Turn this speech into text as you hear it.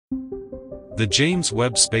The James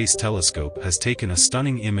Webb Space Telescope has taken a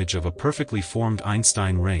stunning image of a perfectly formed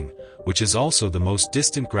Einstein ring, which is also the most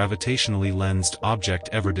distant gravitationally lensed object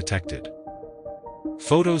ever detected.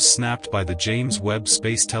 Photos snapped by the James Webb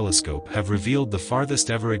Space Telescope have revealed the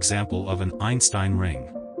farthest ever example of an Einstein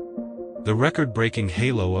ring. The record-breaking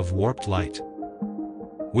halo of warped light,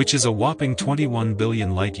 which is a whopping 21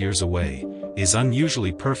 billion light-years away, is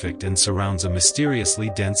unusually perfect and surrounds a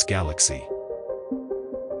mysteriously dense galaxy.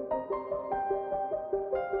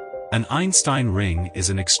 An Einstein ring is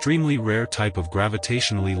an extremely rare type of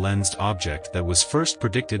gravitationally lensed object that was first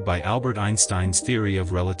predicted by Albert Einstein's theory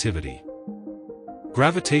of relativity.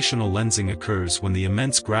 Gravitational lensing occurs when the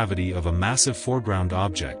immense gravity of a massive foreground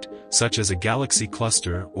object, such as a galaxy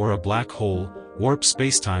cluster or a black hole, warps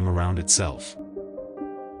spacetime around itself.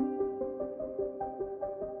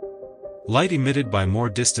 Light emitted by more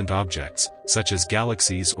distant objects, such as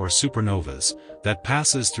galaxies or supernovas, that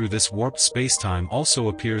passes through this warped spacetime also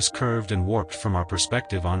appears curved and warped from our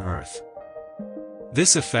perspective on Earth.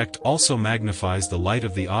 This effect also magnifies the light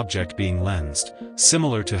of the object being lensed,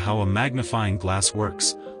 similar to how a magnifying glass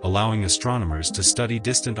works, allowing astronomers to study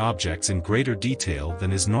distant objects in greater detail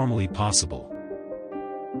than is normally possible.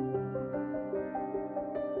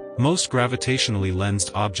 Most gravitationally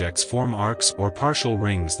lensed objects form arcs or partial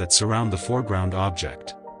rings that surround the foreground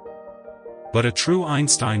object. But a true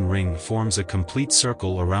Einstein ring forms a complete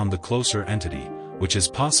circle around the closer entity, which is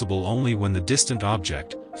possible only when the distant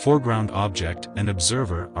object, foreground object, and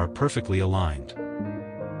observer are perfectly aligned.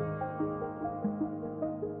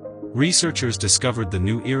 Researchers discovered the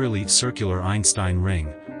new eerily circular Einstein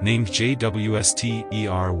ring, named Jwst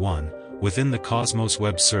ER1, within the Cosmos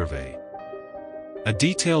Web Survey. A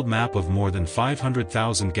detailed map of more than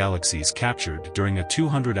 500,000 galaxies captured during a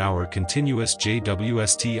 200-hour continuous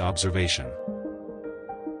Jwst observation.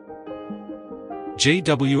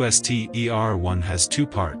 Jwst ER1 has two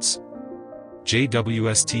parts.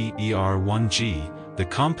 Jwst ER1G, the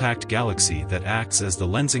compact galaxy that acts as the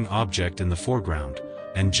lensing object in the foreground,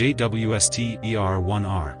 and Jwst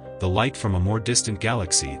ER1R, the light from a more distant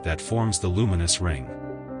galaxy that forms the luminous ring.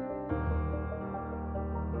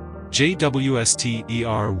 Jwst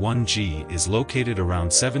ER1G is located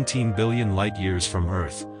around 17 billion light-years from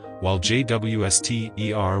Earth, while Jwst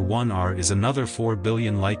ER1R is another 4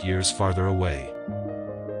 billion light-years farther away.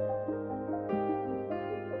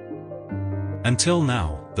 Until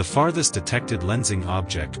now, the farthest detected lensing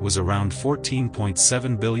object was around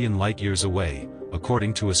 14.7 billion light-years away,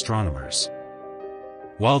 according to astronomers.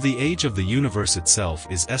 While the age of the universe itself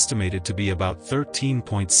is estimated to be about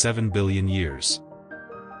 13.7 billion years.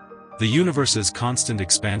 The universe's constant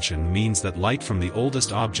expansion means that light from the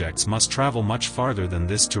oldest objects must travel much farther than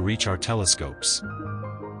this to reach our telescopes.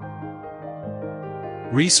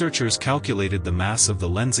 Researchers calculated the mass of the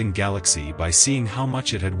lensing galaxy by seeing how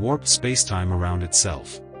much it had warped spacetime around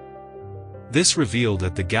itself. This revealed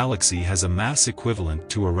that the galaxy has a mass equivalent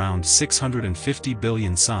to around 650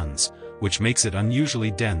 billion suns, which makes it unusually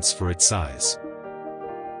dense for its size.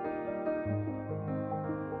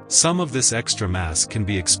 Some of this extra mass can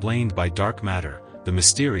be explained by dark matter, the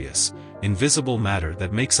mysterious, invisible matter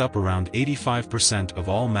that makes up around 85% of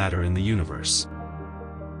all matter in the universe.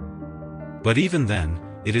 But even then,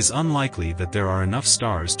 it is unlikely that there are enough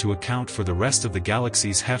stars to account for the rest of the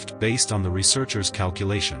galaxy's heft based on the researchers'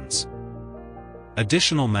 calculations.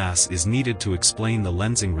 Additional mass is needed to explain the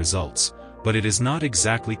lensing results, but it is not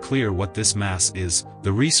exactly clear what this mass is,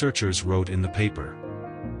 the researchers wrote in the paper.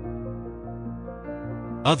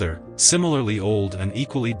 Other, similarly old and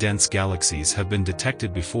equally dense galaxies have been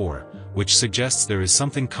detected before, which suggests there is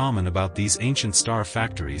something common about these ancient star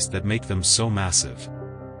factories that make them so massive.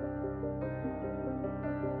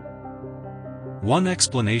 One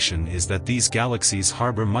explanation is that these galaxies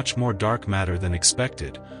harbor much more dark matter than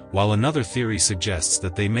expected, while another theory suggests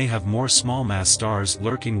that they may have more small-mass stars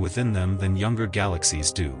lurking within them than younger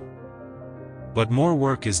galaxies do. But more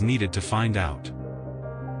work is needed to find out.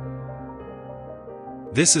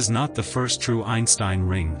 This is not the first true Einstein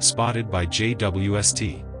ring spotted by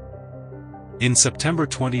Jwst. In September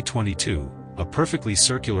 2022, a perfectly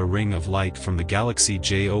circular ring of light from the galaxy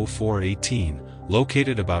J0418,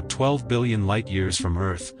 located about 12 billion light-years from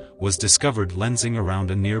Earth, was discovered lensing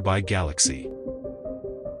around a nearby galaxy.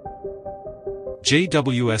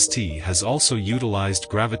 Jwst has also utilized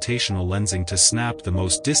gravitational lensing to snap the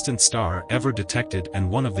most distant star ever detected and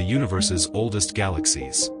one of the universe's oldest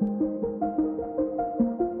galaxies.